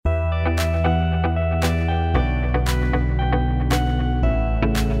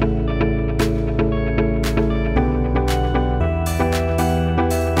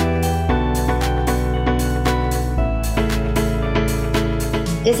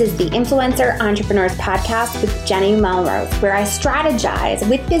This is the Influencer Entrepreneurs Podcast with Jenny Melrose, where I strategize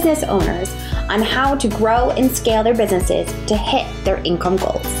with business owners on how to grow and scale their businesses to hit their income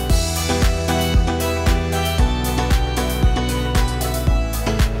goals.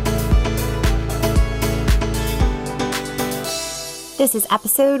 This is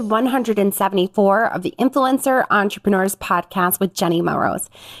episode 174 of the Influencer Entrepreneurs Podcast with Jenny Melrose.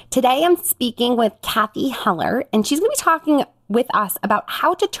 Today I'm speaking with Kathy Heller, and she's going to be talking with us about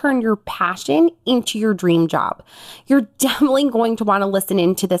how to turn your passion into your dream job. You're definitely going to want to listen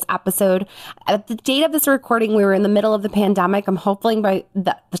into this episode. At the date of this recording, we were in the middle of the pandemic. I'm hoping by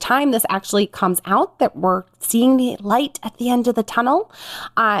the time this actually comes out that we're seeing the light at the end of the tunnel.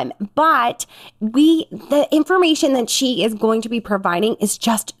 But the information that she is going to be providing is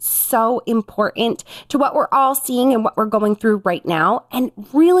just so important to what we're all seeing and what we're going through right now, and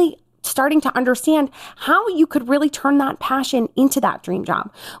really starting to understand how you could really turn that passion into that dream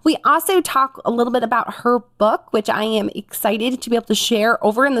job. We also talk a little bit about her book, which I am excited to be able to share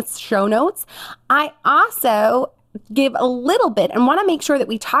over in the show notes. I also give a little bit and want to make sure that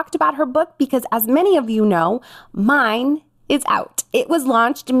we talked about her book because, as many of you know, mine is out. It was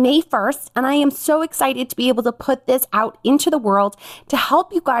launched May 1st, and I am so excited to be able to put this out into the world to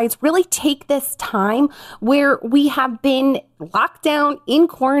help you guys really take this time where we have been locked down in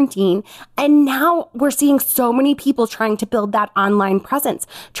quarantine, and now we're seeing so many people trying to build that online presence,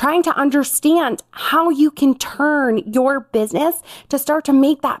 trying to understand how you can turn your business to start to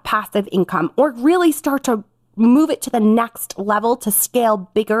make that passive income or really start to move it to the next level to scale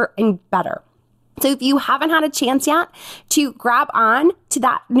bigger and better. So if you haven't had a chance yet to grab on to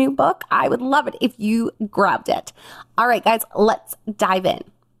that new book, I would love it if you grabbed it. All right, guys, let's dive in.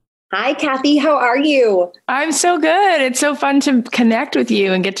 Hi, Kathy. How are you? I'm so good. It's so fun to connect with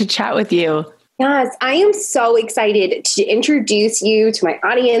you and get to chat with you. Yes, I am so excited to introduce you to my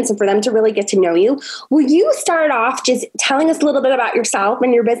audience and for them to really get to know you. Will you start off just telling us a little bit about yourself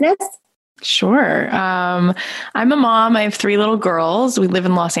and your business? Sure. I'm a mom. I have 3 little girls. We live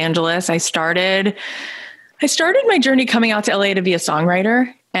in Los Angeles. I started my journey coming out to LA to be a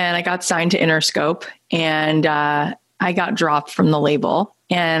songwriter, and I got signed to Interscope, and I got dropped from the label,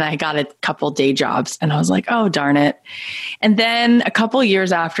 and I got a couple day jobs, and I was like, oh, darn it. And then a couple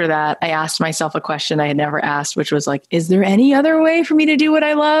years after that, I asked myself a question I had never asked, which was like, is there any other way for me to do what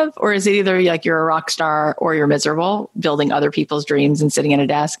I love? Or is it either like you're a rock star or you're miserable, building other people's dreams and sitting at a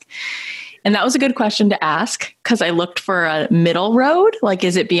desk? And that was a good question to ask because I looked for a middle road, like,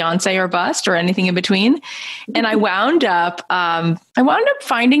 is it Beyonce or bust or anything in between? And I wound up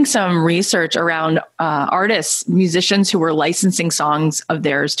finding some research around artists, musicians who were licensing songs of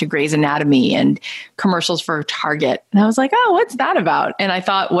theirs to Grey's Anatomy and commercials for Target. And I was like, oh, what's that about? And I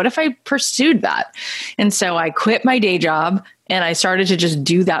thought, what if I pursued that? And so I quit my day job, and I started to just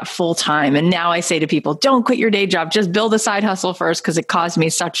do that full time. And now I say to people, don't quit your day job. Just build a side hustle first, because it caused me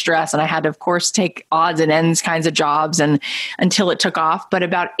such stress. And I had to, of course, take odds and ends kinds of jobs and until it took off. But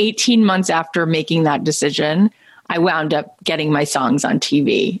about 18 months after making that decision, I wound up getting my songs on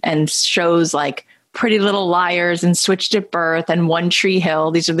TV and shows like Pretty Little Liars and Switched at Birth and One Tree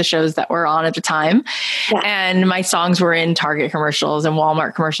Hill. These are the shows that were on at the time. Yeah. And my songs were in Target commercials and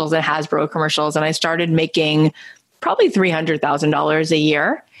Walmart commercials and Hasbro commercials. And I started making probably $300,000 a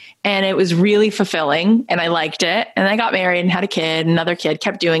year. And it was really fulfilling, and I liked it. And I got married and had a kid, another kid,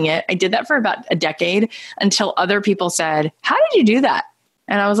 kept doing it. I did that for about a decade until other people said, how did you do that?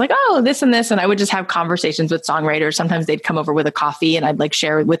 And I was like, oh, this and this. And I would just have conversations with songwriters. Sometimes they'd come over with a coffee and I'd like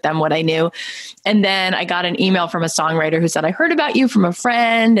share with them what I knew. And then I got an email from a songwriter who said, I heard about you from a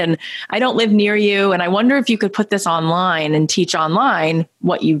friend and I don't live near you. And I wonder if you could put this online and teach online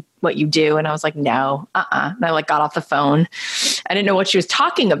what you do. And I was like, no, And I got off the phone. I didn't know what she was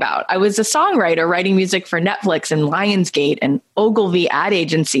talking about. I was a songwriter writing music for Netflix and Lionsgate and Ogilvy ad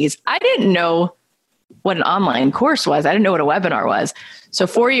agencies. I didn't know what an online course was. I didn't know what a webinar was. So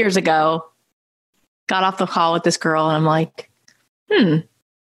 4 years ago, got off the call with this girl and I'm like, I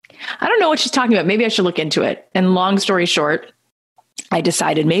don't know what she's talking about. Maybe I should look into it. And long story short, I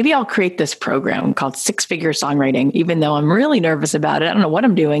decided maybe I'll create this program called 6-Figure Songwriting, even though I'm really nervous about it. I don't know what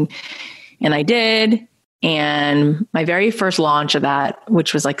I'm doing. And I did. And my very first launch of that,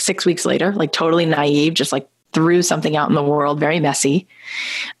 which was like 6 weeks later, like totally naive, just like threw something out in the world, very messy.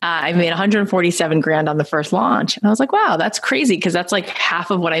 I made 147 grand on the first launch. And I was like, wow, that's crazy. Cause that's like half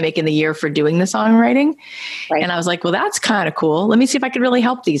of what I make in the year for doing the songwriting. Right. And I was like, well, that's kind of cool. Let me see if I could really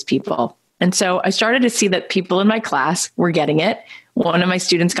help these people. And so I started to see that people in my class were getting it. One of my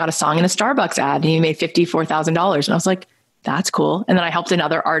students got a song in a Starbucks ad and he made $54,000. And I was like, that's cool. And then I helped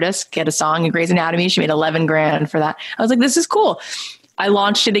another artist get a song in Grey's Anatomy. She made 11 grand for that. I was like, this is cool. I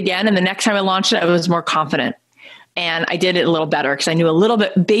launched it again. And the next time I launched it, I was more confident. And I did it a little better because I knew a little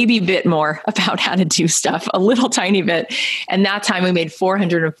bit, baby bit more about how to do stuff, a little tiny bit. And that time we made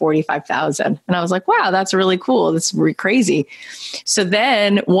 445,000. And I was like, wow, that's really cool. That's really crazy. So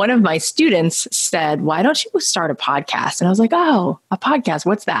then one of my students said, why don't you start a podcast? And I was like, oh, a podcast.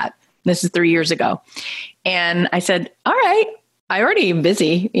 What's that? This is 3 years ago. And I said, all right, I already am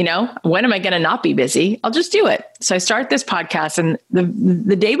busy. When am I going to not be busy? I'll just do it. So I start this podcast. And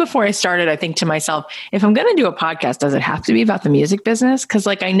the day before I started, I think to myself, if I'm going to do a podcast, does it have to be about the music business? Because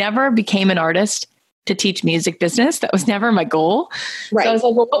I never became an artist to teach music business. That was never my goal. Right. So I was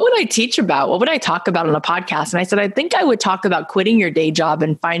like, well, what would I teach about? What would I talk about on a podcast? And I said, I think I would talk about quitting your day job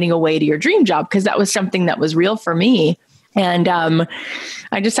and finding a way to your dream job, because that was something that was real for me. And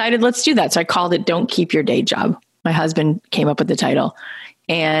I decided, let's do that. So I called it Don't Keep Your Day Job. My husband came up with the title.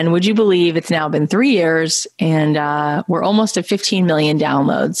 And would you believe it's now been 3 years and we're almost at 15 million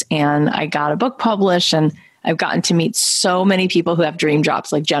downloads. And I got a book published, and I've gotten to meet so many people who have dream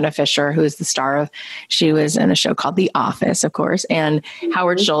jobs, like Jenna Fisher, who is the star of, she was in a show called The Office, of course. And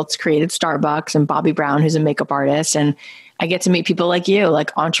Howard Schultz created Starbucks, and Bobby Brown, who's a makeup artist. And I get to meet people like you, like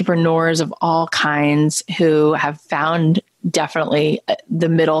entrepreneurs of all kinds who have found definitely the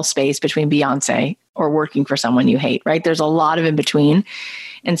middle space between Beyonce or working for someone you hate, right? There's a lot of in between.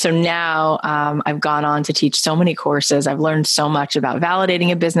 And so now I've gone on to teach so many courses. I've learned so much about validating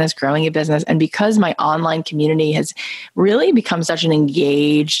a business, growing a business. And because my online community has really become such an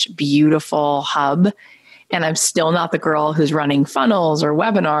engaged, beautiful hub, and I'm still not the girl who's running funnels or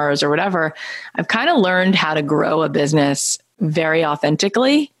webinars or whatever, I've kind of learned how to grow a business very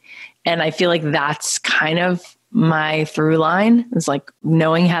authentically. And I feel like that's kind of my through line, is like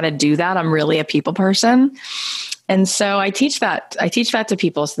knowing how to do that. I'm really a people person. And so I teach that. I teach that to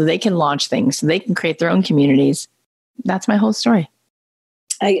people so they can launch things, so they can create their own communities. That's my whole story.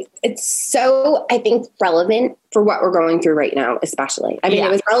 It's so, I think, relevant for what we're going through right now, especially. I mean,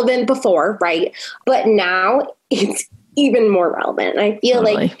 It was relevant before, right? But now it's even more relevant. And I feel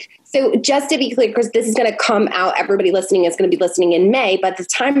like, so just to be clear, because this is going to come out, everybody listening is going to be listening in May, but at the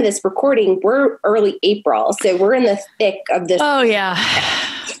time of this recording, we're early April. So we're in the thick of this. Oh, yeah.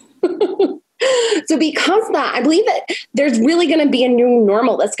 So because of that, I believe that there's really going to be a new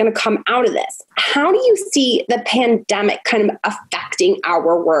normal that's going to come out of this. How do you see the pandemic kind of affecting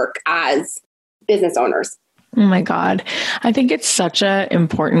our work as business owners? Oh my God. I think it's such an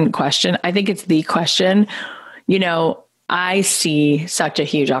important question. I think it's the question. I see such a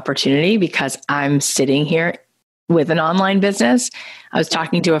huge opportunity because I'm sitting here with an online business. I was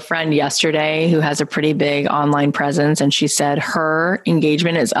talking to a friend yesterday who has a pretty big online presence, and she said her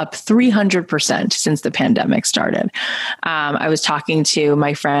engagement is up 300% since the pandemic started. I was talking to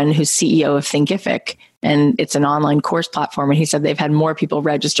my friend who's CEO of Thinkific, and it's an online course platform. And he said they've had more people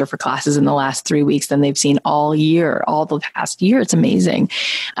register for classes in the last 3 weeks than they've seen all the past year. It's amazing.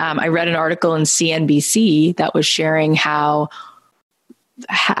 I read an article in CNBC that was sharing how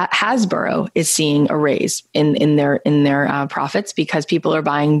Hasbro is seeing a raise in their profits because people are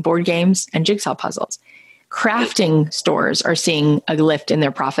buying board games and jigsaw puzzles. Crafting stores are seeing a lift in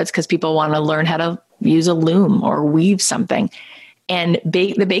their profits because people want to learn how to use a loom or weave something. And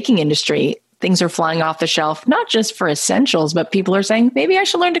the baking industry, things are flying off the shelf, not just for essentials, but people are saying, maybe I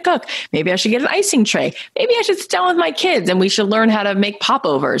should learn to cook. Maybe I should get an icing tray. Maybe I should sit down with my kids and we should learn how to make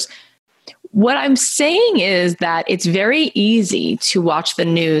popovers. What I'm saying is that it's very easy to watch the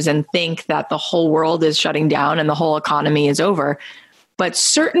news and think that the whole world is shutting down and the whole economy is over. But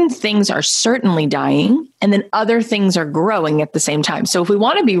certain things are certainly dying, and then other things are growing at the same time. So if we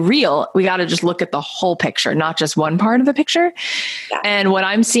want to be real, we got to just look at the whole picture, not just one part of the picture. Yeah. And what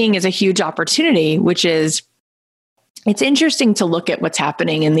I'm seeing is a huge opportunity, which is, it's interesting to look at what's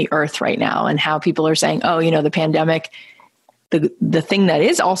happening in the earth right now and how people are saying, oh, the pandemic. The thing that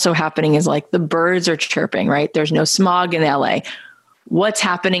is also happening is like the birds are chirping, right? There's no smog in LA. What's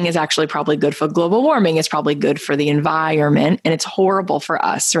happening is actually probably good for global warming. It's probably good for the environment, and it's horrible for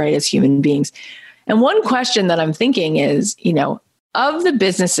us, right, as human beings. And one question that I'm thinking is, of the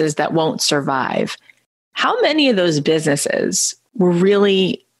businesses that won't survive, how many of those businesses were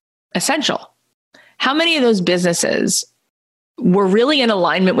really essential? How many of those businesses were really in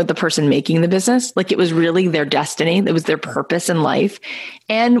alignment with the person making the business? Like it was really their destiny. It was their purpose in life.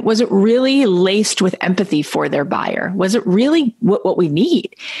 And was it really laced with empathy for their buyer? Was it really what we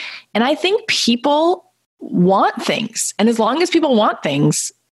need? And I think people want things. And as long as people want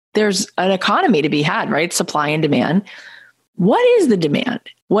things, there's an economy to be had, right? Supply and demand. What is the demand?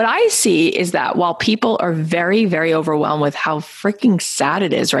 What I see is that while people are very, very overwhelmed with how freaking sad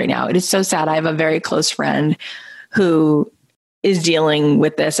it is right now, it is so sad. I have a very close friend who is dealing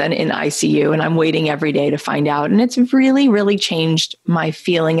with this and in ICU, and I'm waiting every day to find out. And it's really, really changed my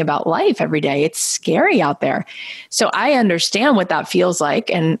feeling about life every day. It's scary out there. So I understand what that feels like.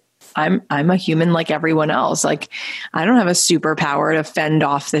 And I'm a human like everyone else. Like, I don't have a superpower to fend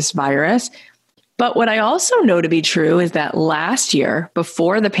off this virus. But what I also know to be true is that last year,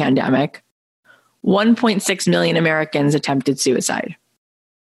 before the pandemic, 1.6 million Americans attempted suicide.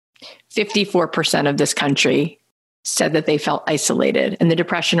 54% of this country said that they felt isolated, and the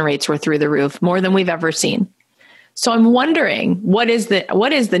depression rates were through the roof, more than we've ever seen. So I'm wondering, what is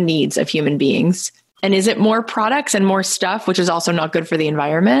the needs of human beings? And is it more products and more stuff, which is also not good for the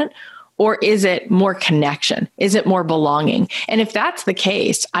environment? Or is it more connection? Is it more belonging? And if that's the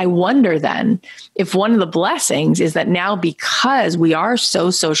case, I wonder then if one of the blessings is that now, because we are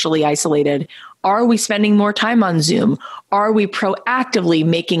so socially isolated, are we spending more time on Zoom? Are we proactively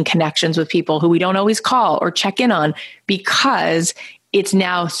making connections with people who we don't always call or check in on because it's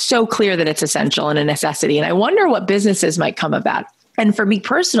now so clear that it's essential and a necessity? And I wonder what businesses might come of that. And for me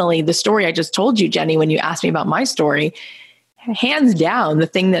personally, the story I just told you, Jenny, when you asked me about my story, hands down, the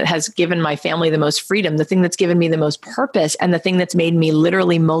thing that has given my family the most freedom, the thing that's given me the most purpose, and the thing that's made me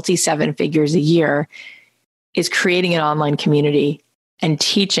literally multi-seven figures a year is creating an online community and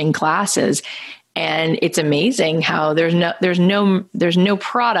teaching classes. And it's amazing how there's no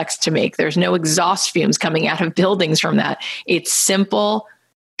products to make. There's no exhaust fumes coming out of buildings from that. It's simple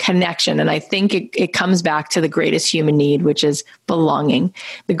connection. And I think it comes back to the greatest human need, which is belonging.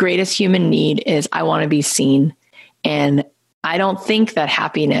 The greatest human need is, I want to be seen. And I don't think that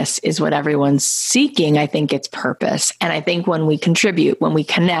happiness is what everyone's seeking. I think it's purpose. And I think when we contribute, when we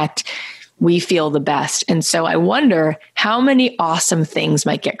connect, we feel the best. And so I wonder how many awesome things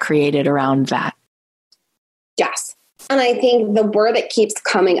might get created around that. Yes. And I think the word that keeps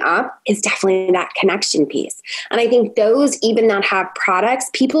coming up is definitely that connection piece. And I think those even that have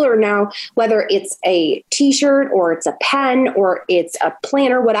products, people are now, whether it's a t-shirt or it's a pen or it's a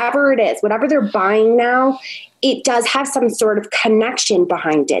planner, whatever it is, whatever they're buying now, it does have some sort of connection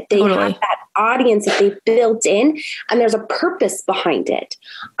behind it. They have that audience that they've built in, and there's a purpose behind it.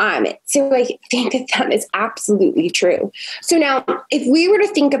 So I think that is absolutely true. So now, if we were to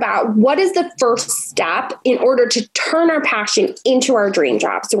think about what is the first step in order to turn our passion into our dream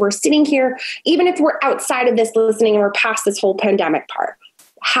job? So we're sitting here, even if we're outside of this listening and we're past this whole pandemic part,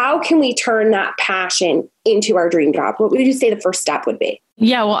 how can we turn that passion into our dream job? What would you say the first step would be?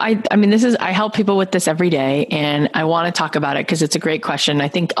 Yeah, well, I mean, I help people with this every day, and I want to talk about it because it's a great question. I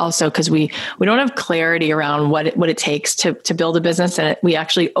think also because we don't have clarity around what it takes to build a business, and we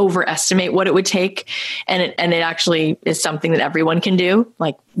actually overestimate what it would take. And it actually is something that everyone can do,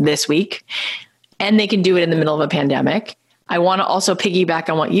 like this week, and they can do it in the middle of a pandemic. I want to also piggyback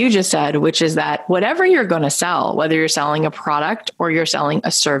on what you just said, which is that whatever you're going to sell, whether you're selling a product or you're selling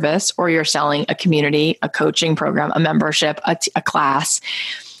a service or you're selling a community, a coaching program, a membership, a class,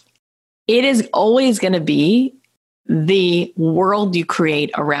 it is always going to be the world you create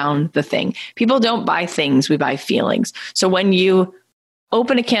around the thing. People don't buy things, we buy feelings. So when you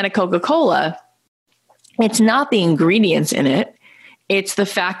open a can of Coca-Cola, it's not the ingredients in it. It's the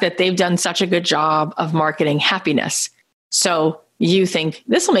fact that they've done such a good job of marketing happiness. So you think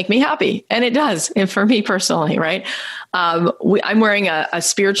this will make me happy. And it does. And for me personally, right? I'm wearing a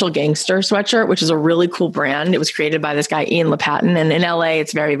Spiritual Gangster sweatshirt, which is a really cool brand. It was created by this guy, Ian LePatin. And in LA,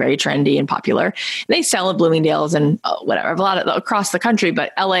 it's very, very trendy and popular. They sell at Bloomingdale's and whatever, a lot of across the country,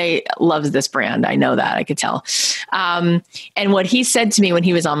 but LA loves this brand. I know that, I could tell. And what he said to me when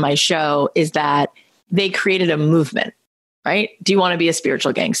he was on my show is that they created a movement. Right? Do you want to be a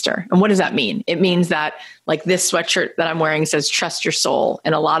spiritual gangster? And what does that mean? It means that, like, this sweatshirt that I'm wearing says trust your soul.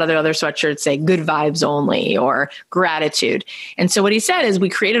 And a lot of the other sweatshirts say good vibes only or gratitude. And so what he said is we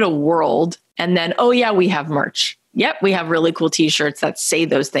created a world, and then, oh yeah, we have merch. Yep. We have really cool t-shirts that say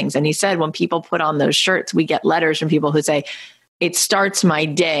those things. And he said, when people put on those shirts, we get letters from people who say, it starts my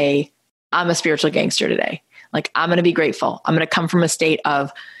day. I'm a spiritual gangster today. Like, I'm going to be grateful. I'm going to come from a state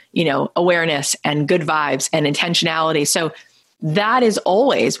of, awareness and good vibes and intentionality. So that is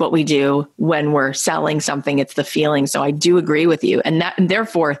always what we do when we're selling something. It's the feeling. So I do agree with you. And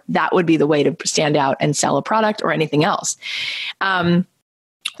therefore that would be the way to stand out and sell a product or anything else.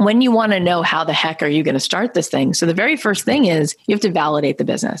 When you want to know how the heck are you going to start this thing? So the very first thing is you have to validate the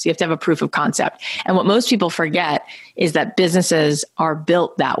business. You have to have a proof of concept. And what most people forget is that businesses are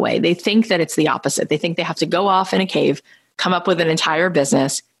built that way. They think that it's the opposite. They think they have to go off in a cave, come up with an entire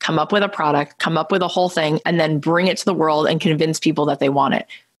business, come up with a product, come up with a whole thing, and then bring it to the world and convince people that they want it.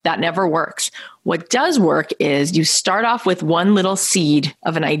 That never works. What does work is you start off with one little seed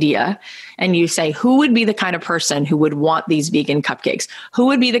of an idea and you say, who would be the kind of person who would want these vegan cupcakes? Who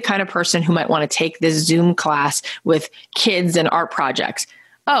would be the kind of person who might want to take this Zoom class with kids and art projects?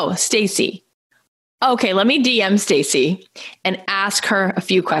 Oh, Stacy. Okay, let me DM Stacy and ask her a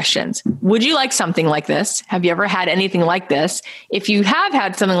few questions. Would you like something like this? Have you ever had anything like this? If you have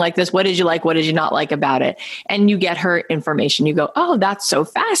had something like this, what did you like? What did you not like about it? And you get her information. You go, oh, that's so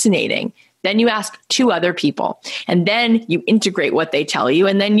fascinating. Then you ask 2 other people and then you integrate what they tell you.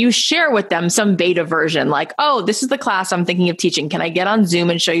 And then you share with them some beta version like, oh, this is the class I'm thinking of teaching. Can I get on Zoom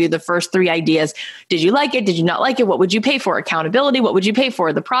and show you the first 3 ideas? Did you like it? Did you not like it? What would you pay for? Accountability. What would you pay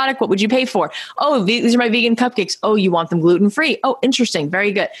for? The product. What would you pay for? Oh, these are my vegan cupcakes. Oh, you want them gluten-free? Oh, interesting.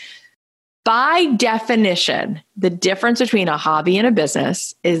 Very good. By definition, the difference between a hobby and a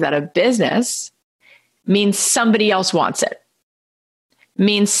business is that a business means somebody else wants it.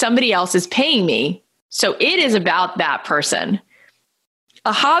 Means somebody else is paying me. So it is about that person.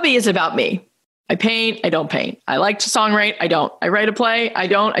 A hobby is about me. I paint, I don't paint. I like to songwrite, I don't. I write a play, I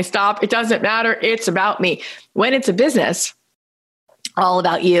don't. I stop. It doesn't matter. It's about me. When it's a business, all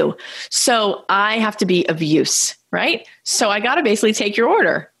about you. So I have to be of use, right? So I got to basically take your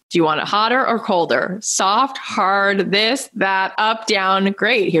order. Do you want it hotter or colder? Soft, hard, this, that, up, down.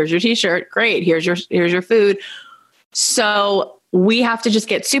 Great. Here's your t-shirt. Great. Here's your food. So we have to just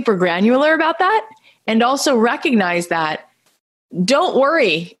get super granular about that and also recognize that don't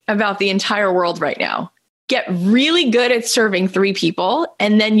worry about the entire world right now. Get really good at serving 3 people.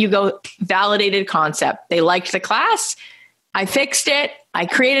 And then you go validated concept. They liked the class. I fixed it. I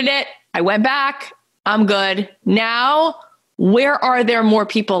created it. I went back. I'm good. Now, where are there more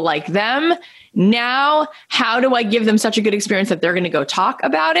people like them? Now, how do I give them such a good experience that they're going to go talk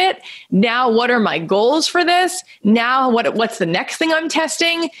about it? Now, what are my goals for this? Now, what's the next thing I'm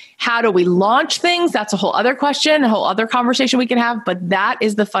testing? How do we launch things? That's a whole other question, a whole other conversation we can have, but that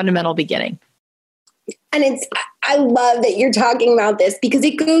is the fundamental beginning. And I love that you're talking about this because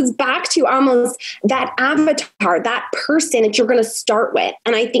it goes back to almost that avatar, that person that you're going to start with.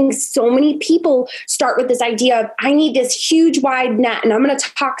 And I think so many people start with this idea of, I need this huge wide net and I'm going to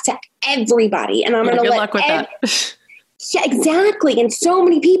talk to everybody and I'm going to let luck with that. Yeah, exactly. And so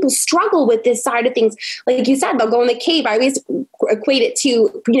many people struggle with this side of things. Like you said, they'll go in the cave. I always equate it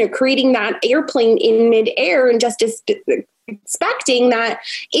to, creating that airplane in midair and just expecting that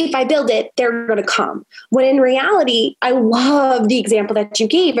if I build it, they're going to come. When in reality, I love the example that you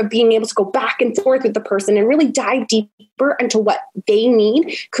gave of being able to go back and forth with the person and really dive deeper into what they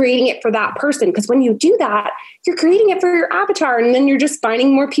need, creating it for that person. Because when you do that, you're creating it for your avatar and then you're just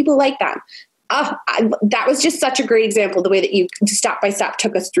finding more people like that. That was just such a great example, the way that you step by step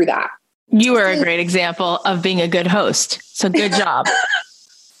took us through that. You are a great example of being a good host. So good job.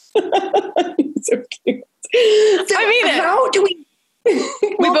 So cute. So I mean, how do we?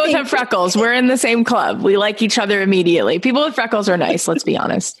 We both have freckles. We're in the same club. We like each other immediately. People with freckles are nice. Let's be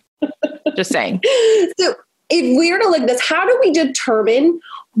honest. Just saying. So if we were to look at this, how do we determine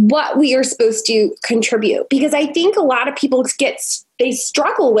what we are supposed to contribute? Because I think a lot of people they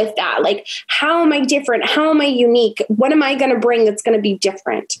struggle with that. Like, how am I different? How am I unique? What am I going to bring that's going to be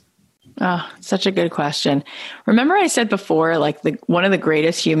different? Oh, such a good question. Remember I said before, like one of the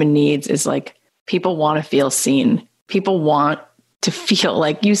greatest human needs is like people want to feel seen. People want to feel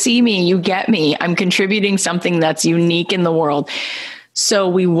like you see me, you get me. I'm contributing something that's unique in the world. So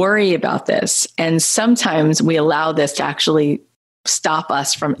we worry about this. And sometimes we allow this to actually stop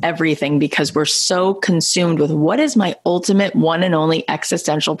us from everything because we're so consumed with what is my ultimate one and only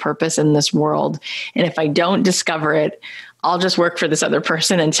existential purpose in this world. And if I don't discover it, I'll just work for this other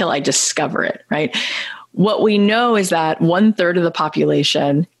person until I discover it, right? What we know is that 1/3 of the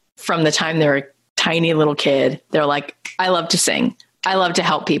population from the time they're a tiny little kid, they're like, I love to sing. I love to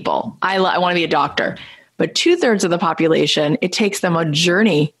help people. I want to be a doctor. But 2/3 of the population, it takes them a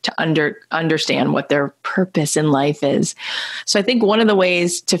journey to understand what their purpose in life is. So I think one of the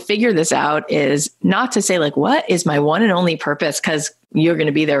ways to figure this out is not to say like, what is my one and only purpose? Because you're going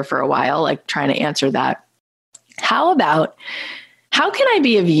to be there for a while, like trying to answer that. How about, how can I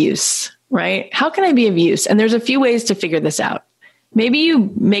be of use, right? How can I be of use? And there's a few ways to figure this out. Maybe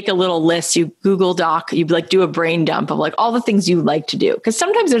you make a little list, you Google Doc, you like do a brain dump of like all the things you like to do. Cause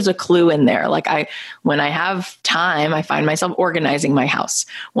sometimes there's a clue in there. Like when I have time, I find myself organizing my house.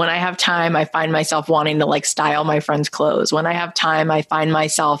 When I have time, I find myself wanting to like style my friends' clothes. When I have time, I find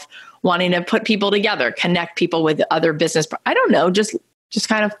myself wanting to put people together, connect people with other business. I don't know, just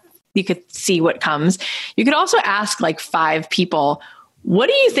kind of, you could see what comes. You could also ask like 5 people, what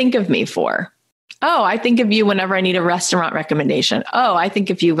do you think of me for? Oh, I think of you whenever I need a restaurant recommendation. Oh, I think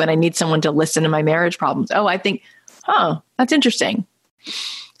of you when I need someone to listen to my marriage problems. Oh, that's interesting.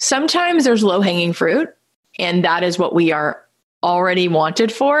 Sometimes there's low hanging fruit, and that is what we are already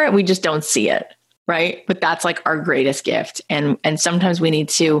wanted for. We just don't see it, right? But that's like our greatest gift. And sometimes we need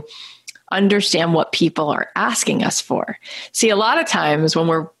to understand what people are asking us for. See, a lot of times when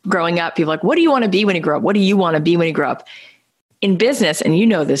we're growing up, people are like, what do you want to be when you grow up? What do you want to be when you grow up? In business, and you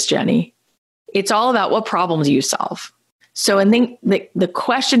know this, Jenny, it's all about what problems you solve. So I think the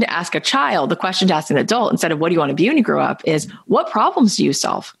question to ask a child, the question to ask an adult, instead of what do you want to be when you grow up, is what problems do you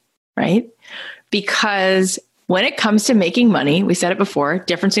solve, right? Because when it comes to making money, we said it before,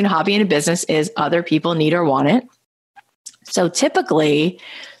 difference between a hobby and a business is other people need or want it. So typically,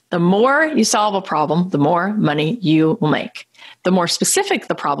 the more you solve a problem, the more money you will make. The more specific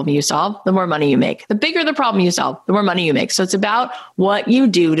the problem you solve, the more money you make. The bigger the problem you solve, the more money you make. So it's about what you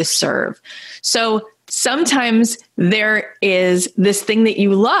do to serve. So sometimes there is this thing that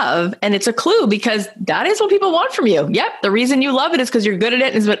you love, and it's a clue because that is what people want from you. Yep. The reason you love it is because you're good at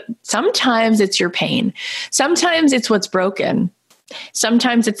it. But sometimes it's your pain. Sometimes it's what's broken.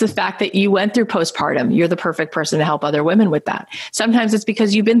 Sometimes it's the fact that you went through postpartum. You're the perfect person to help other women with that. Sometimes it's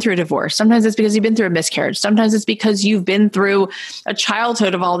because you've been through a divorce. Sometimes it's because you've been through a miscarriage. Sometimes it's because you've been through a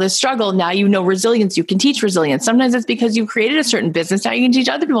childhood of all this struggle. Now you know resilience. You can teach resilience. Sometimes it's because you created a certain business. Now you can teach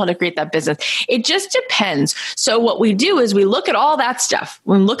other people how to create that business. It just depends. So what we do is we look at all that stuff.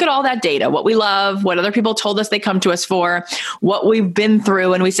 We look at all that data, what we love, what other people told us they come to us for, what we've been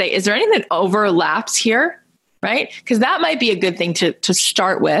through. And we say, is there anything that overlaps here? Right? Because that might be a good thing to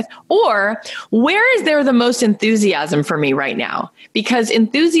start with. Or where is there the most enthusiasm for me right now? Because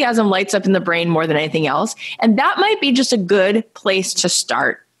enthusiasm lights up in the brain more than anything else. And that might be just a good place to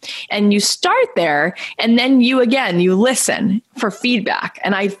start. And you start there, and then you listen for feedback.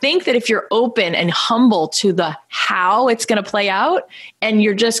 And I think that if you're open and humble to the how it's going to play out, and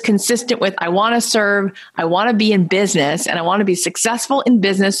you're just consistent with, I want to serve, I want to be in business, and I want to be successful in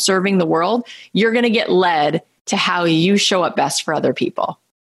business serving the world, you're going to get led to how you show up best for other people.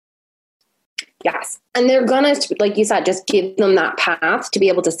 Yes. And they're going to, like you said, just give them that path to be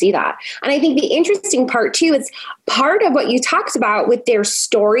able to see that. And I think the interesting part too is part of what you talked about with their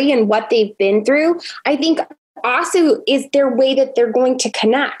story and what they've been through. I think also is their way that they're going to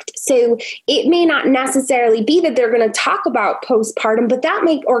connect. So it may not necessarily be that they're going to talk about postpartum, but that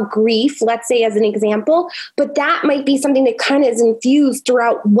might, or grief, let's say as an example, but that might be something that kind of is infused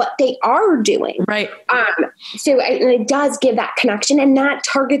throughout what they are doing. Right. And it does give that connection, and that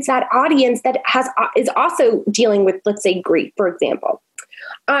targets that audience that is also dealing with, let's say, grief, for example.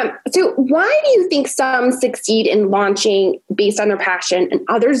 So why do you think some succeed in launching based on their passion and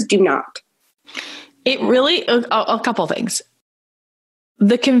others do not? It really, a couple things.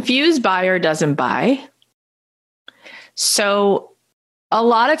 The confused buyer doesn't buy. So a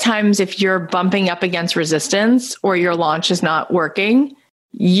lot of times if you're bumping up against resistance or your launch is not working,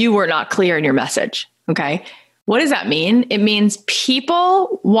 you were not clear in your message. Okay. What does that mean? It means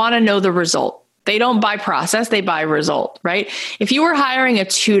people want to know the result. They don't buy process, they buy result, right? If you were hiring a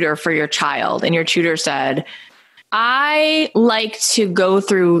tutor for your child and your tutor said, I like to go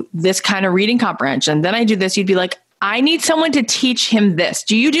through this kind of reading comprehension, then I do this, you'd be like, I need someone to teach him this.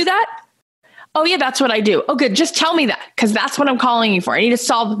 Do you do that? Oh yeah, that's what I do. Oh good, just tell me that, because that's what I'm calling you for. I need to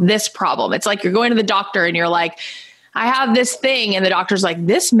solve this problem. It's like you're going to the doctor and you're like, I have this thing, and the doctor's like,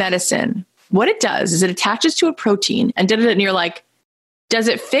 this medicine, what it does is it attaches to a protein and and you're like, does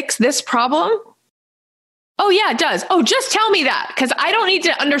it fix this problem? Oh yeah, it does. Oh, just tell me that, because I don't need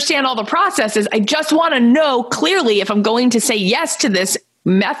to understand all the processes. I just want to know clearly if I'm going to say yes to this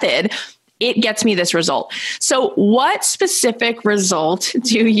method, it gets me this result. So what specific result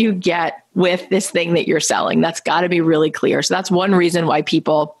do you get with this thing that you're selling? That's got to be really clear. So that's one reason why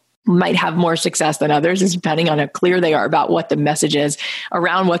people might have more success than others, is depending on how clear they are about what the message is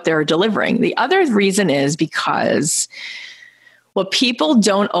around what they're delivering. The other reason is because what people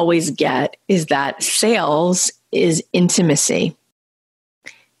don't always get is that sales is intimacy.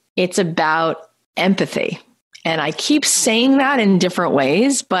 It's about empathy. And I keep saying that in different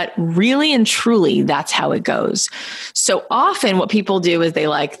ways, but really and truly, that's how it goes. So often what people do is they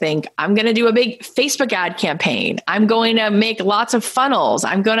think, I'm going to do a big Facebook ad campaign. I'm going to make lots of funnels.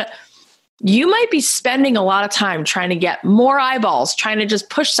 You might be spending a lot of time trying to get more eyeballs, trying to just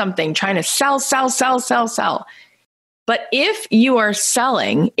push something, trying to sell. But if you are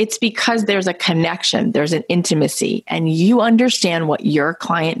selling, it's because there's a connection, there's an intimacy, and you understand what your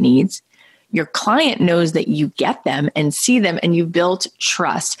client needs. your client knows that you get them and see them and you've built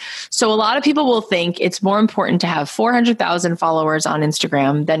trust. So a lot of people will think it's more important to have 400,000 followers on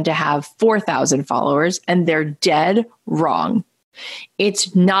Instagram than to have 4,000 followers, and they're dead wrong.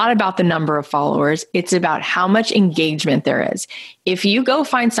 It's not about the number of followers. It's about how much engagement there is. If you go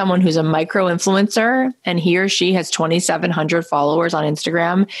find someone who's a micro influencer and he or she has 2,700 followers on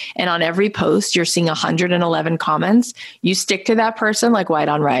Instagram, and on every post you're seeing 111 comments, you stick to that person like white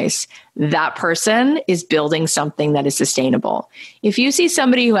on rice. That person is building something that is sustainable. If you see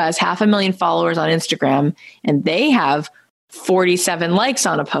somebody who has 500,000 followers on Instagram and they have 47 likes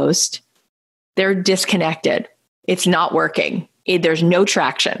on a post, they're disconnected. It's not working. There's no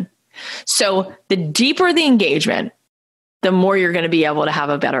traction. So the deeper the engagement, the more you're going to be able to have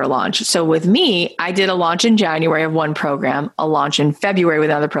a better launch. So with me, I did a launch in January of one program, a launch in February with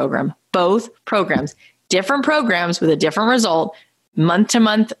another program, both programs, different programs with a different result, month to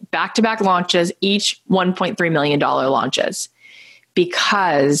month, back-to-back launches, each $1.3 million launches,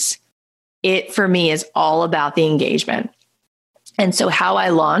 because it, for me, is all about the engagement. And so how I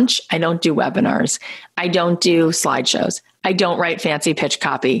launch, I don't do webinars. I don't do slideshows. I don't write fancy pitch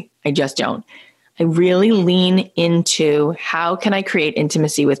copy. I just don't. I really lean into how can I create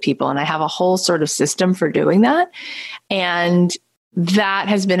intimacy with people? And I have a whole sort of system for doing that. And that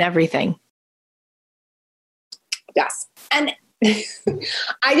has been everything. Yes. And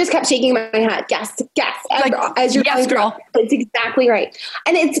I just kept shaking my head. Yes. Like, as you're yes, girl. It's exactly right.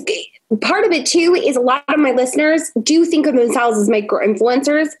 And it's part of it too, is a lot of my listeners do think of themselves as micro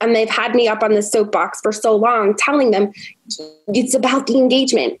influencers. And they've had me up on the soapbox for so long, telling them it's about the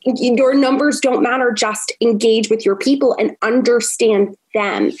engagement. Your numbers don't matter. Just engage with your people and understand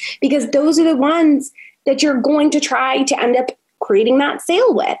them, because those are the ones that you're going to try to end up creating that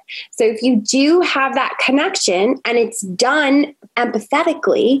sale with. So if you do have that connection and it's done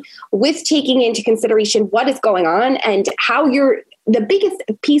empathetically with taking into consideration what is going on and how the biggest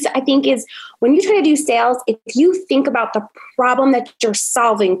piece, I think, is when you try to do sales, if you think about the problem that you're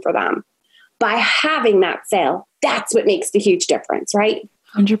solving for them by having that sale, that's what makes the huge difference, right?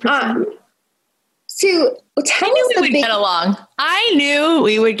 100%. So tell us we would get along. I knew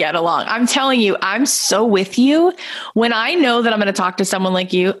we would get along. I'm telling you, I'm so with you. When I know that I'm going to talk to someone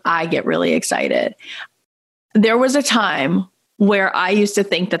like you, I get really excited. There was a time where I used to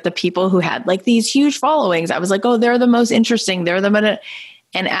think that the people who had like these huge followings, I was like, oh, they're the most interesting. And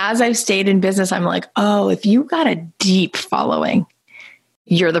as I've stayed in business, I'm like, oh, if you got a deep following,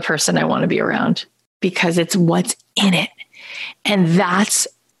 you're the person I want to be around, because it's what's in it. And that's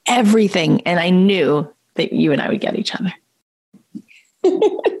everything. And I knew that you and I would get each other.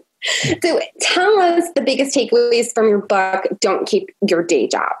 So tell us the biggest takeaways from your book, Don't Keep Your Day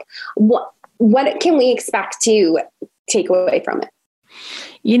Job. What can we expect to take away from it?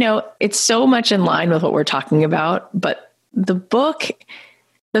 You know, it's so much in line with what we're talking about, but the book,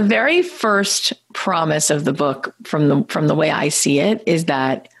 the very first promise of the book from the way I see it is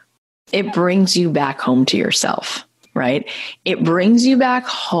that it brings you back home to yourself. Right? It brings you back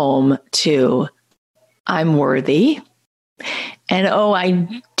home to, I'm worthy. And oh,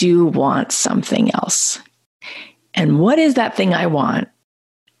 I do want something else. And what is that thing I want?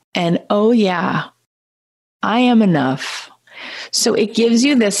 And oh yeah, I am enough. So it gives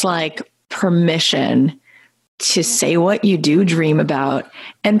you this like permission to say what you do dream about,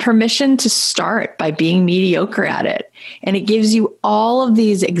 and permission to start by being mediocre at it. And it gives you all of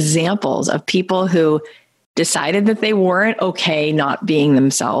these examples of people who decided that they weren't okay not being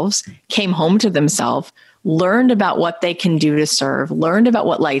themselves, came home to themselves, learned about what they can do to serve, learned about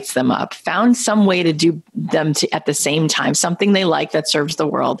what lights them up, found some way to do them at the same time, something they like that serves the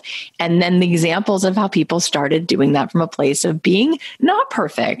world. And then the examples of how people started doing that from a place of being not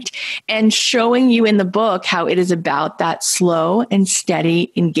perfect, and showing you in the book how it is about that slow and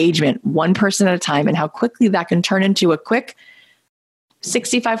steady engagement, one person at a time, and how quickly that can turn into a quick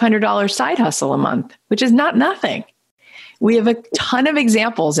 $6,500 side hustle a month, which is not nothing. We have a ton of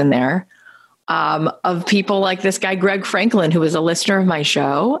examples in there of people like this guy, Greg Franklin, who was a listener of my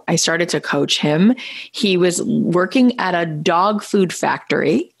show. I started to coach him. He was working at a dog food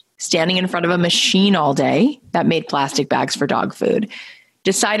factory, standing in front of a machine all day that made plastic bags for dog food.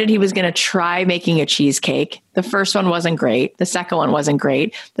 Decided he was going to try making a cheesecake. The first one wasn't great. The second one wasn't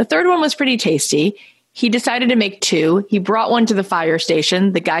great. The third one was pretty tasty. He decided to make 2. He brought one to the fire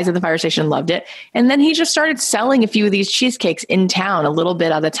station. The guys at the fire station loved it. And then he just started selling a few of these cheesecakes in town a little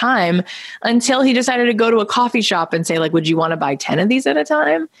bit at a time, until he decided to go to a coffee shop and say, like, would you want to buy 10 of these at a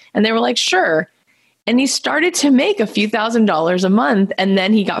time? And they were like, sure. And he started to make a few $1,000s a month. And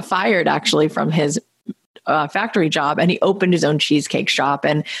then he got fired actually from his factory job, and he opened his own cheesecake shop.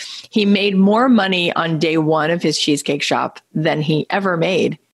 And he made more money on day one of his cheesecake shop than he ever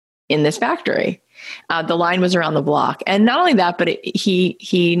made in this factory. The line was around the block. And not only that, but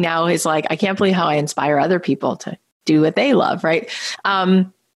he now is like, I can't believe how I inspire other people to do what they love. Right.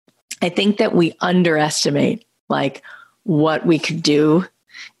 I think that we underestimate like what we could do,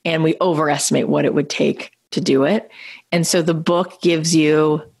 and we overestimate what it would take to do it. And so the book gives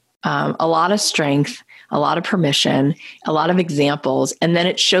you a lot of strength, a lot of permission, a lot of examples. And then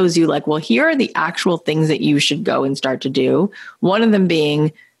it shows you like, well, here are the actual things that you should go and start to do. One of them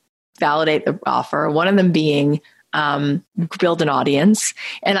being validate the offer. One of them being build an audience.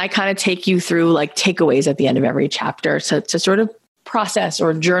 And I kind of take you through like takeaways at the end of every chapter to sort of process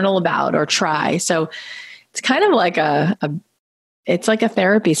or journal about or try. So it's kind of like it's like a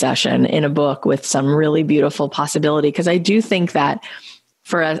therapy session in a book with some really beautiful possibility. Because I do think that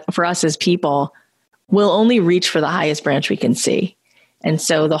for us as people, we'll only reach for the highest branch we can see. And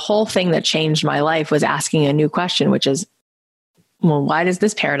so the whole thing that changed my life was asking a new question, which is, well, why does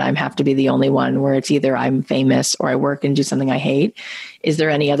this paradigm have to be the only one where it's either I'm famous or I work and do something I hate? Is there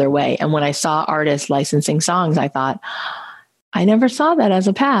any other way? And when I saw artists licensing songs, I thought, I never saw that as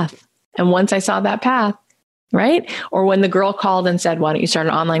a path. And once I saw that path, right? Or when the girl called and said, why don't you start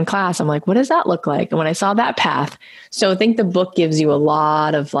an online class? I'm like, what does that look like? And when I saw that path, so I think the book gives you a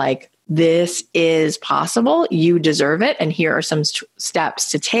lot of like, this is possible. You deserve it. And here are some steps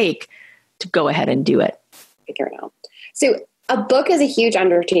to take to go ahead and do it. Figure it out. So a book is a huge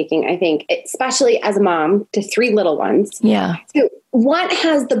undertaking, I think, especially as a mom to 3 little ones. Yeah. So what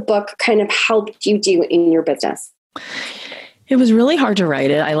has the book kind of helped you do in your business? It was really hard to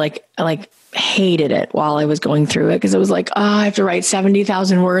write it. I hated it while I was going through it because it was like, I have to write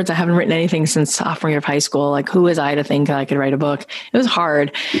 70,000 words. I haven't written anything since sophomore year of high school. Like, who was I to think I could write a book? It was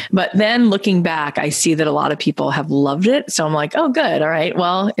hard. But then looking back, I see that a lot of people have loved it. So I'm like, oh, good. All right.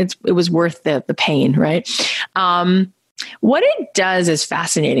 Well, it was worth the pain, right? What it does is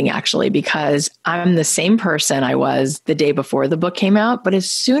fascinating, actually, because I'm the same person I was the day before the book came out. But as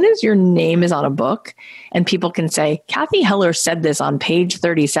soon as your name is on a book and people can say, Cathy Heller said this on page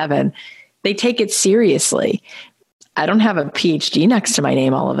 37, they take it seriously. I don't have a PhD next to my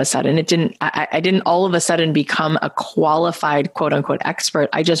name all of a sudden. I didn't all of a sudden become a qualified quote unquote expert.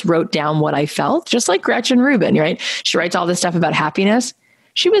 I just wrote down what I felt, just like Gretchen Rubin, right? She writes all this stuff about happiness.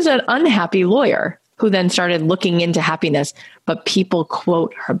 She was an unhappy lawyer who then started looking into happiness, but people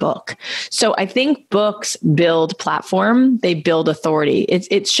quote her book. So I think books build platform, they build authority.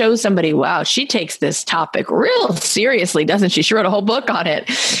 It shows somebody, wow, she takes this topic real seriously, doesn't she? She wrote a whole book on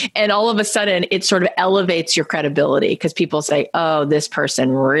it. And all of a sudden it sort of elevates your credibility because people say, oh, this person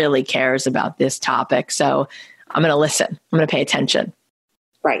really cares about this topic. So I'm going to listen. I'm going to pay attention.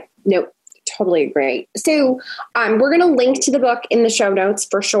 Right. Nope. Totally agree. So we're going to link to the book in the show notes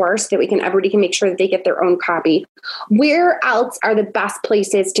for sure so that everybody can make sure that they get their own copy. Where else are the best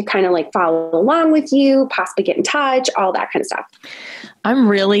places to kind of like follow along with you, possibly get in touch, all that kind of stuff? I'm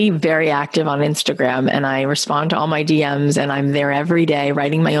really very active on Instagram and I respond to all my DMs and I'm there every day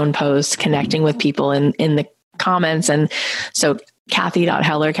writing my own posts, connecting with people in the comments. And so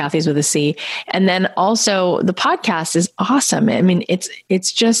Cathy.Heller, Cathy's with a C. And then also the podcast is awesome. I mean,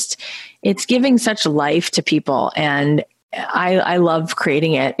 it's giving such life to people and I love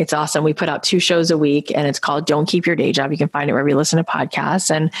creating it. It's awesome. We put out 2 shows a week and it's called Don't Keep Your Day Job. You can find it wherever you listen to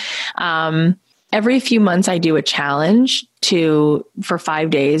podcasts. And every few months I do a challenge for 5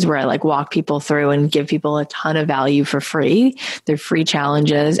 days where I like walk people through and give people a ton of value for free. They're free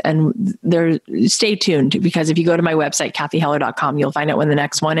challenges and stay tuned because if you go to my website, cathyheller.com, you'll find out when the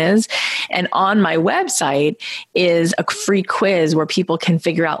next one is. And on my website is a free quiz where people can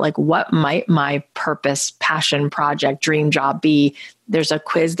figure out like, what might my purpose, passion, project, dream job be? There's a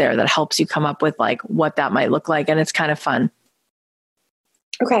quiz there that helps you come up with like what that might look like. And it's kind of fun.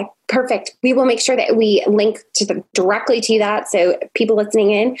 Okay, perfect. We will make sure that we link directly to that. So people listening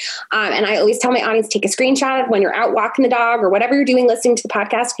in, and I always tell my audience, take a screenshot when you're out walking the dog or whatever you're doing, listening to the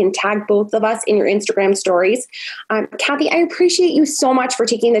podcast, you can tag both of us in your Instagram stories. Cathy, I appreciate you so much for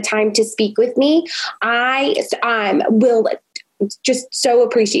taking the time to speak with me. I will just so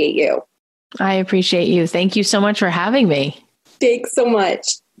appreciate you. I appreciate you. Thank you so much for having me. Thanks so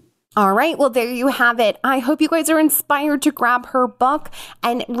much. All right. Well, there you have it. I hope you guys are inspired to grab her book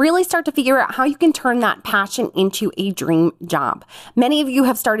and really start to figure out how you can turn that passion into a dream job. Many of you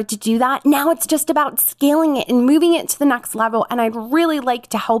have started to do that. Now it's just about scaling it and moving it to the next level. And I'd really like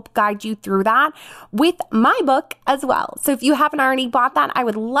to help guide you through that with my book as well. So if you haven't already bought that, I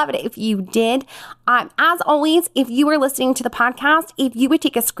would love it if you did. As always, if you are listening to the podcast, if you would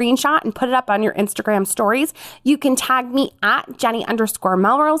take a screenshot and put it up on your Instagram stories, you can tag me at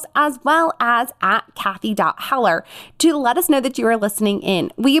Jenny_Melrose as well as at Kathy.Heller to let us know that you are listening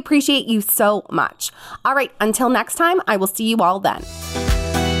in. We appreciate you so much. All right, until next time, I will see you all then.